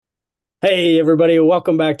Hey, everybody,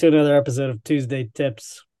 welcome back to another episode of Tuesday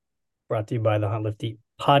Tips, brought to you by the Hunt Lift Eat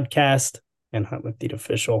podcast and Hunt Lift Eat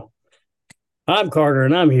official. I'm Carter,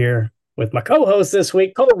 and I'm here with my co-host this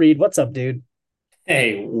week, Cole Reed. What's up, dude?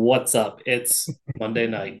 Hey, what's up? It's Monday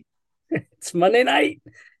night. It's Monday night.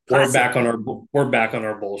 We're Classic. back on our we're back on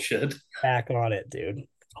our bullshit. Back on it, dude.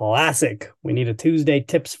 Classic. We need a Tuesday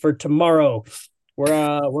Tips for tomorrow.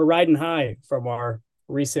 We're riding high from our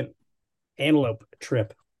recent Antelope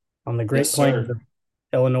trip on the Yes, Great Plains sir. of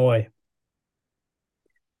Illinois.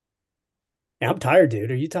 And I'm tired,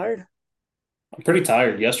 dude. Are you tired? I'm pretty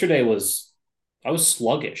tired. I was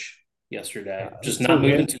sluggish yesterday. Me Just too,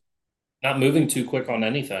 man. not moving too quick on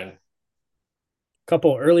anything.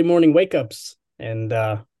 Couple early morning wake ups and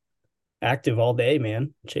active all day,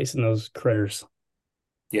 man, chasing those critters.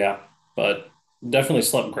 Yeah, but definitely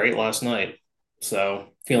slept great last night. So,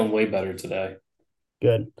 feeling way better today.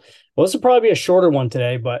 Good. Well, this will probably be a shorter one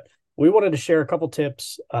today, but we wanted to share a couple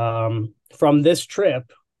tips from this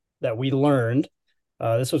trip that we learned.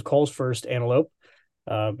 This was Cole's first antelope.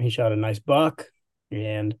 He shot a nice buck,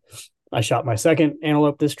 and I shot my second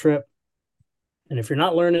antelope this trip. And if you're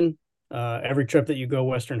not learning every trip that you go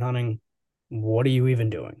Western hunting, what are you even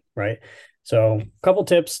doing? Right. So, a couple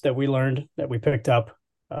tips that we learned that we picked up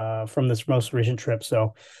from this most recent trip.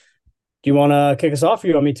 So, do you want to kick us off or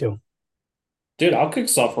you want me to? Dude, I'll kick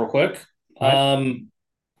us off real quick. All right.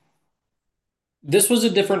 This was a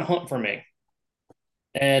different hunt for me.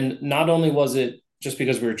 And not only was it just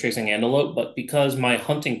because we were chasing antelope, but because my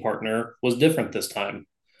hunting partner was different this time.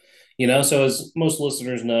 So as most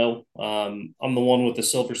listeners know, I'm the one with the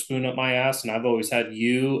silver spoon up my ass, and I've always had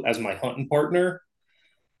you as my hunting partner.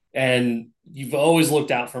 And you've always looked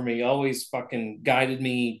out for me, always fucking guided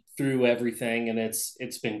me through everything, and it's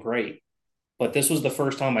been great. But this was the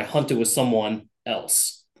first time I hunted with someone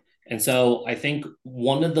else. And so I think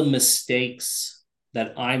one of the mistakes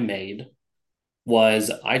that I made was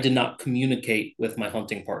I did not communicate with my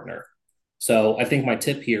hunting partner. So I think my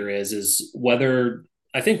tip here is whether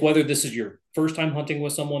this is your first time hunting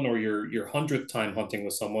with someone or your 100th time hunting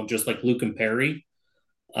with someone, just like Luke and Perry,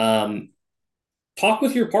 um, talk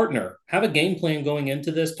with your partner. Have a game plan going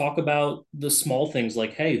into this. Talk about the small things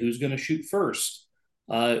like, hey, who's going to shoot first?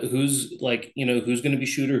 Who's going to be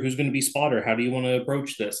shooter? Who's going to be spotter? How do you want to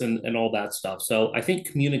approach this and all that stuff? So I think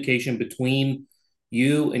communication between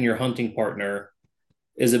you and your hunting partner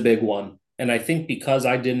is a big one. And I think because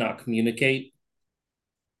I did not communicate,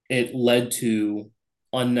 it led to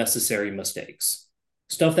unnecessary mistakes.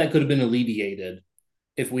 Stuff that could have been alleviated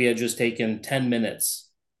if we had just taken 10 minutes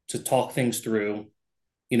to talk things through,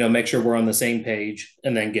 make sure we're on the same page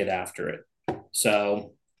and then get after it.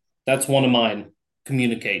 So that's one of mine.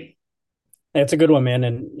 Communicate. It's a good one, man.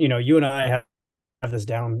 And, you and I have this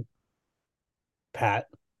down pat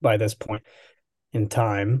by this point in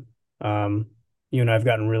time. Um, you and I have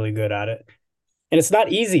gotten really good at it. And it's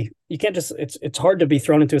not easy. You can't just, it's hard to be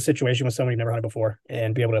thrown into a situation with somebody you've never hunted before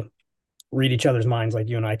and be able to read each other's minds like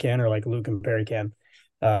you and I can, or like Luke and Perry can.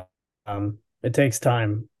 Uh, it takes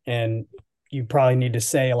time, and you probably need to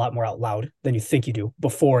say a lot more out loud than you think you do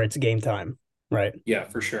before it's game time, right? Yeah,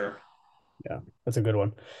 for sure. Yeah, that's a good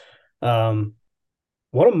one. Um,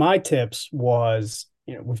 one of my tips was,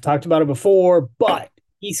 we've talked about it before, but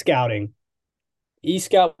e-scouting,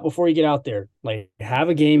 e-scout before you get out there. Like, have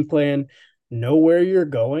a game plan, know where you're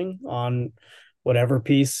going on whatever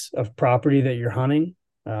piece of property that you're hunting,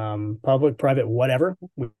 public, private, whatever.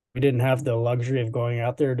 We didn't have the luxury of going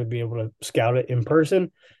out there to be able to scout it in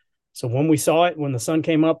person. So when we saw it, when the sun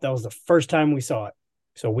came up, that was the first time we saw it.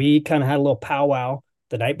 So we kind of had a little powwow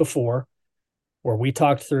the night before where we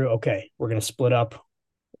talked through, okay, we're going to split up.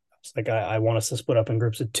 It's like, I want us to split up in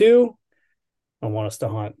groups of two. I want us to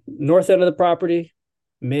hunt north end of the property,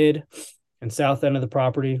 mid and south end of the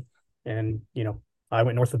property. And, I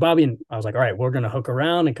went north with Bobby, and I was like, all right, we're going to hook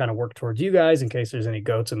around and kind of work towards you guys in case there's any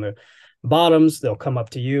goats in the bottoms. They'll come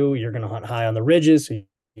up to you. You're going to hunt high on the ridges. So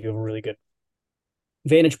you have a really good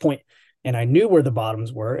vantage point. And I knew where the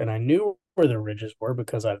bottoms were, and I knew where the ridges were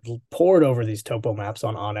because I've poured over these topo maps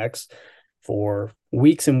on Onyx for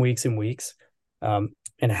weeks and weeks and weeks, and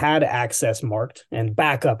had access marked and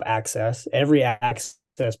backup access, every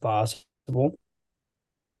access possible.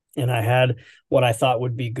 And I had what I thought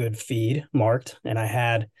would be good feed marked, and I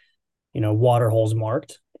had, water holes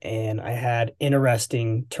marked, and I had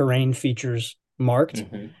interesting terrain features marked,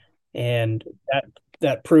 Mm-hmm. and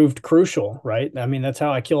that proved crucial, right? I mean, that's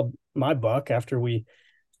how I killed my buck after we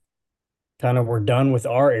kind of were done with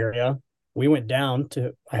our area. We went down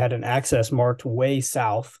to, I had an access marked way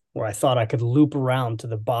south where I thought I could loop around to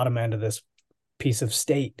the bottom end of this piece of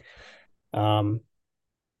state. Um,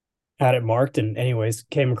 had it marked, and anyways,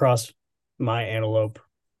 came across my antelope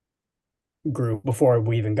group before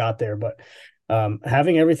we even got there. But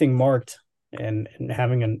having everything marked and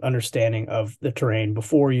having an understanding of the terrain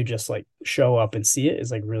before you just like show up and see it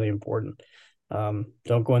is like really important.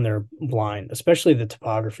 Don't go in there blind, especially the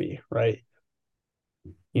topography, right?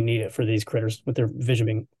 You need it for these critters with their vision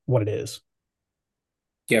being what it is.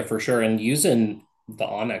 Yeah, for sure. And using the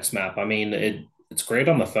Onyx map, I mean, it's great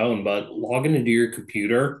on the phone, but logging into your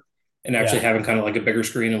computer and actually Yeah, having kind of like a bigger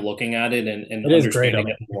screen and looking at it and it is great on understanding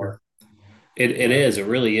the it computer. more. It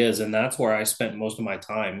really is. And that's where I spent most of my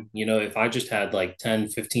time. If I just had like 10,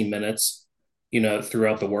 15 minutes,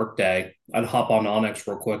 throughout the workday, I'd hop on Onyx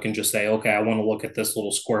real quick and just say, okay, I want to look at this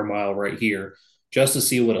little square mile right here just to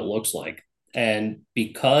see what it looks like. And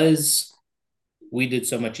because we did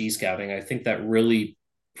so much e-scouting, I think that really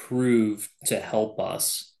proved to help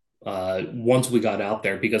us once we got out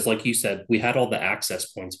there because, like you said, we had all the access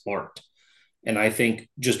points marked. And I think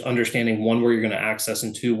just understanding one, where you're going to access,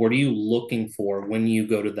 and two, what are you looking for when you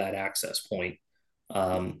go to that access point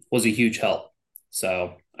was a huge help.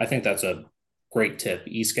 So I think that's a great tip.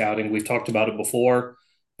 E-scouting, we've talked about it before,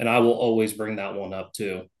 and I will always bring that one up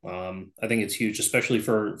too. I think it's huge, especially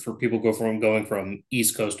for people going from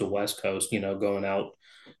East Coast to West Coast. Going out,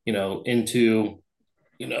 into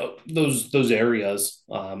those areas.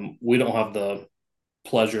 We don't have the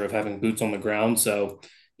pleasure of having boots on the ground, so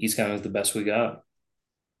E-scouting is the best we got.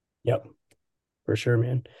 Yep, for sure,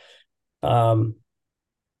 man. Um,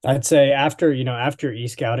 I'd say after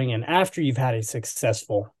e-scouting and after you've had a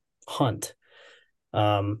successful hunt,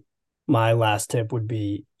 um, my last tip would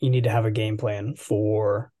be you need to have a game plan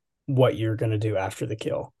for what you're going to do after the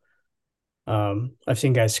kill. I've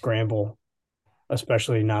seen guys scramble,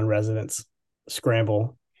 especially non-residents,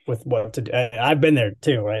 scramble with what to do. I've been there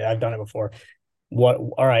too, right? I've done it before.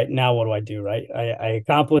 All right, now what do I do, right? I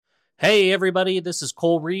accomplished. Hey, everybody, this is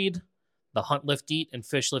Cole Reed, the Hunt, Lift, Eat, and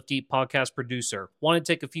Fish, Lift, Eat podcast producer. Want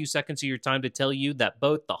to take a few seconds of your time to tell you that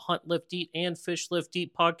both the Hunt, Lift, Eat, and Fish, Lift,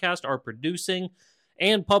 Eat podcast are producing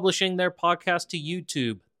and publishing their podcast to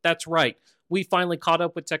YouTube. That's right. We finally caught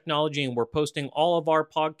up with technology and we're posting all of our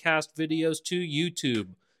podcast videos to YouTube.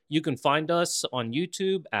 You can find us on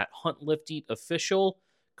YouTube at Hunt, Lift, Eat Official.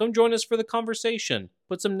 Come join us for the conversation.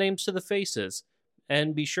 Put some names to the faces.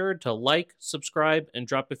 And be sure to like, subscribe, and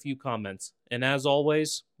drop a few comments. And as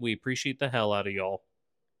always, we appreciate the hell out of y'all.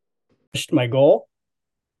 My goal,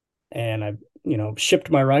 and I, shipped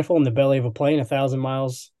my rifle in the belly of a plane 1,000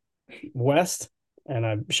 miles west, and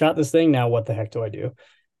I shot this thing. Now, what the heck do I do?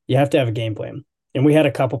 You have to have a game plan, and we had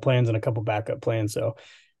a couple plans and a couple backup plans. So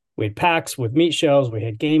we had packs with meat shells. We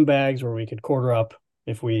had game bags where we could quarter up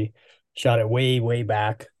if we shot it way, way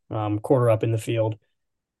back, quarter up in the field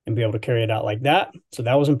and be able to carry it out like that. So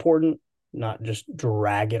that was important, not just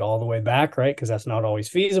drag it all the way back, right? Because that's not always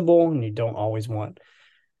feasible. And you don't always want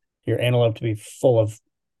your antelope to be full of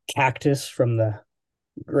cactus from the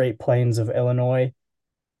Great Plains of Illinois.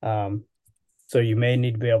 Um, so you may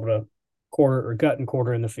need to be able to quarter or gut and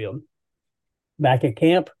quarter in the field. Back at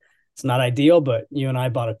camp, it's not ideal, but you and I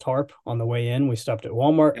bought a tarp on the way in. We stopped at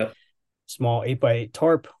Walmart, Yep. small 8x8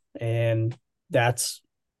 tarp, and that's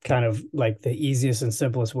kind of like the easiest and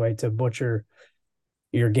simplest way to butcher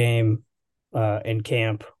your game in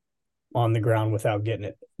camp on the ground without getting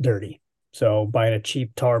it dirty. So buying a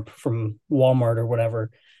cheap tarp from Walmart or whatever,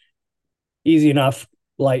 easy enough,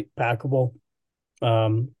 light, packable.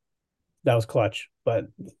 Um, that was clutch. But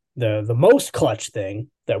the most clutch thing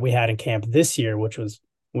that we had in camp this year, which was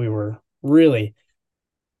we were really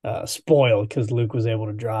spoiled because Luke was able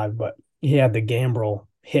to drive, but he had the gambrel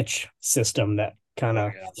hitch system that kind Oh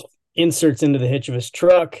of yeah. inserts into the hitch of his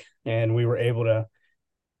truck, and we were able to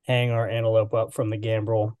hang our antelope up from the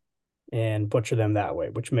gambrel and butcher them that way,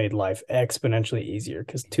 which made life exponentially easier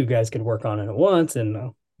because two guys could work on it at once,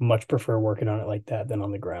 and much prefer working on it like that than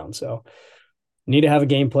on the ground. So you need to have a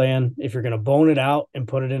game plan. If you're going to bone it out and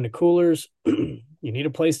put it into coolers, you need a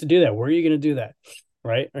place to do that. Where are you going to do that?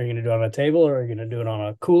 Right? Are you going to do it on a table or are you going to do it on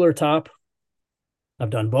a cooler top? I've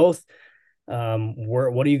done both.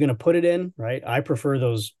 What are you going to put it in? Right? I prefer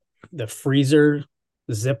the freezer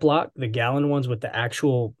Ziploc, the gallon ones with the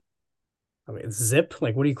actual, I mean, zip.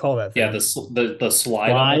 Like, what do you call that Yeah, thing? the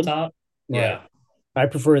slide on the Slide. top. Right. Yeah. I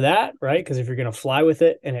prefer that, right? Because if you're going to fly with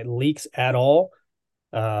it and it leaks at all,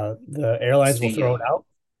 the airlines will See throw ya. it out.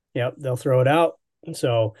 Yep, they'll throw it out. And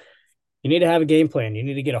so you need to have a game plan. You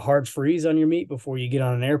need to get a hard freeze on your meat before you get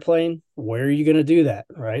on an airplane. Where are you going to do that?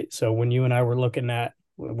 Right. So when you and I were looking at,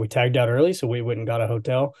 we tagged out early, so we went and got a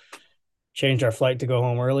hotel, changed our flight to go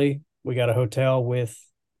home early. We got a hotel with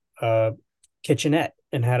a kitchenette.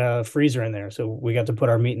 and had a freezer in there. So we got to put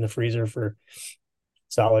our meat in the freezer for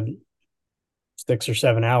solid 6 or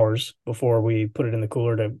 7 hours before we put it in the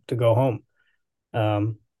cooler to go home.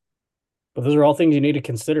 Um, but those are all things you need to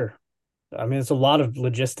consider. I mean, it's a lot of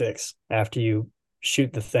logistics after you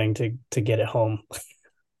shoot the thing to get it home.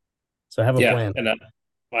 So have a Yeah, plan. and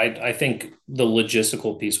I think the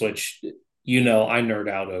logistical piece, which I nerd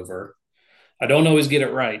out over. I don't always get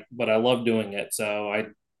it right, but I love doing it. So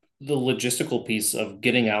the logistical piece of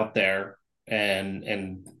getting out there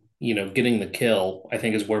and getting the kill, I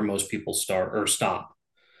think is where most people start or stop.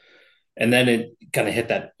 And then it kind of hit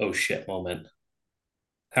that oh shit moment.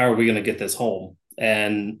 How are we going to get this home?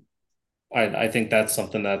 And I think that's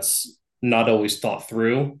something that's not always thought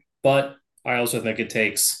through, but I also think it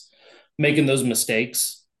takes making those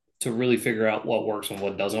mistakes to really figure out what works and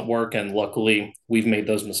what doesn't work. And luckily, we've made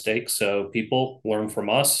those mistakes. So people learn from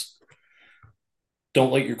us.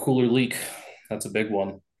 Don't let your cooler leak. That's a big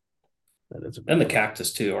one. That is a big And the one.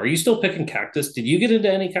 cactus, too. Are you still picking cactus? Did you get into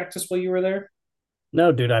any cactus while you were there?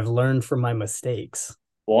 No, dude, I've learned from my mistakes.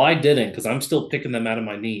 Well, I didn't because I'm still picking them out of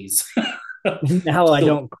my knees. Now I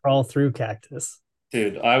Still, don't crawl through cactus.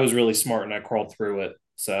 dude, I was really smart and I crawled through it.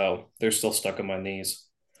 So they're still stuck in my knees.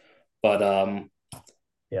 But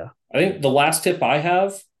Yeah. I think the last tip I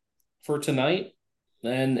have for tonight,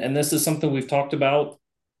 and this is something we've talked about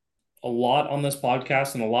a lot on this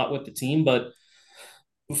podcast and a lot with the team, but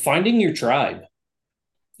finding your tribe,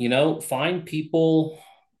 find people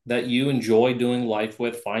that you enjoy doing life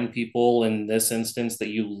with, find people in this instance that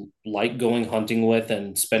you like going hunting with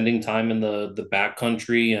and spending time in the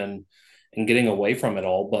backcountry and getting away from it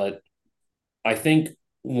all. But I think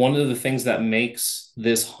one of the things that makes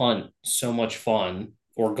this hunt so much fun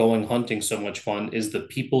or going hunting so much fun is the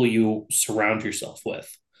people you surround yourself with.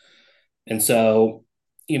 And so,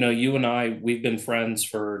 you and we've been friends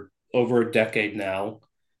for over a decade now.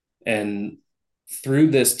 And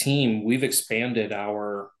through this team, we've expanded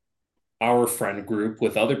our friend group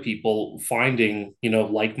with other people, finding,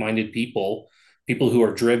 like-minded people, people who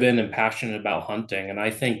are driven and passionate about hunting. And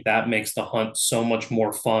I think that makes the hunt so much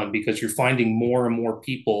more fun because you're finding more and more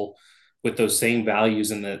people with those same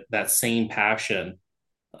values and that same passion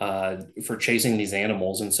for chasing these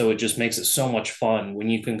animals. And so it just makes it so much fun when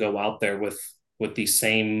you can go out there with these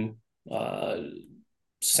same uh,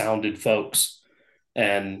 sounded folks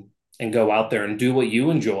and and go out there and do what you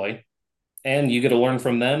enjoy, and you get to learn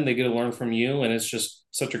from them, they get to learn from you, and it's just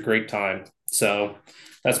such a great time. So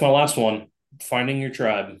that's my last one, finding your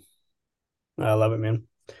tribe. I love it, man.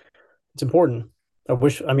 It's important.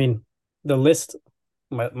 I mean, the list,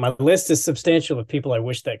 my list is substantial of people I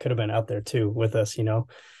wish that could have been out there too with us, you know.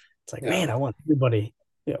 It's like, Yeah, man, I want everybody,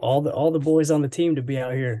 all the boys on the team to be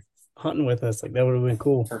out here hunting with us. Like that would have been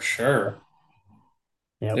cool. for sure.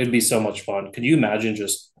 Yep. It'd be so much fun. Could you imagine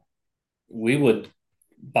just we would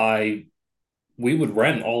buy we would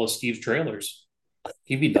rent all of Steve's trailers.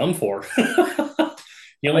 He'd be done for.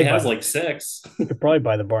 He only Probably by has the like six. You could probably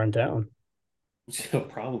buy the barn down.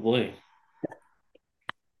 Probably.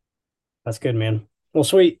 That's good, man. Well,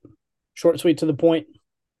 sweet. Short, sweet to the point.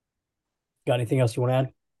 Got anything else you want to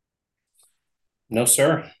add? No,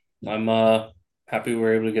 sir. I'm happy we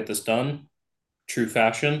were able to get this done. True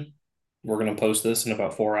fashion. We're gonna post this in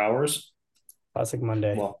about 4 hours. Classic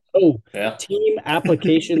Monday. Well, Oh, yeah, team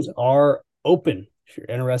applications are open. If you're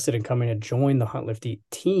interested in coming to join the Hunt Lift Eat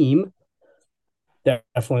team,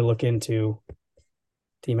 definitely look into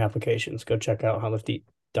team applications. Go check out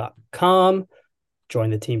huntlifteat.com, join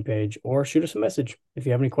the team page, or shoot us a message if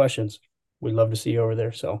you have any questions. We'd love to see you over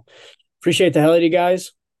there. So appreciate the hell out of you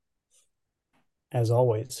guys. As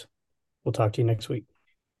always, we'll talk to you next week.